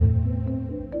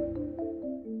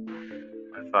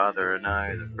father and I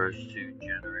are the first two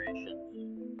generations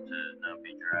to not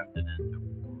be drafted into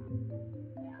war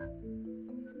or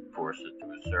forced into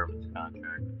a service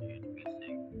contract with the HBC.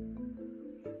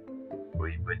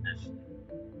 We witnessed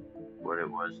what it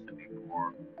was to be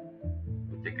poor.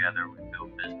 Together we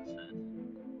built businesses,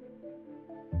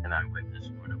 and I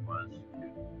witnessed what it was to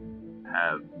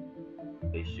have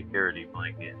a security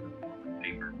blanket in the form of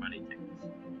paper money tickets.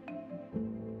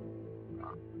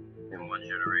 In one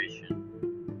generation,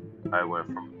 I went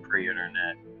from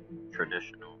pre-internet,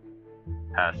 traditional,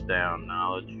 passed down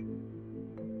knowledge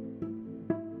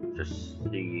to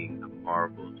seeing the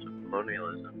marvels of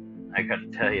colonialism. I gotta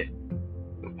tell you,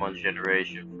 in one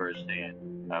generation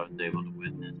firsthand, I was able to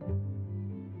witness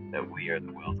that we are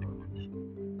the wealthy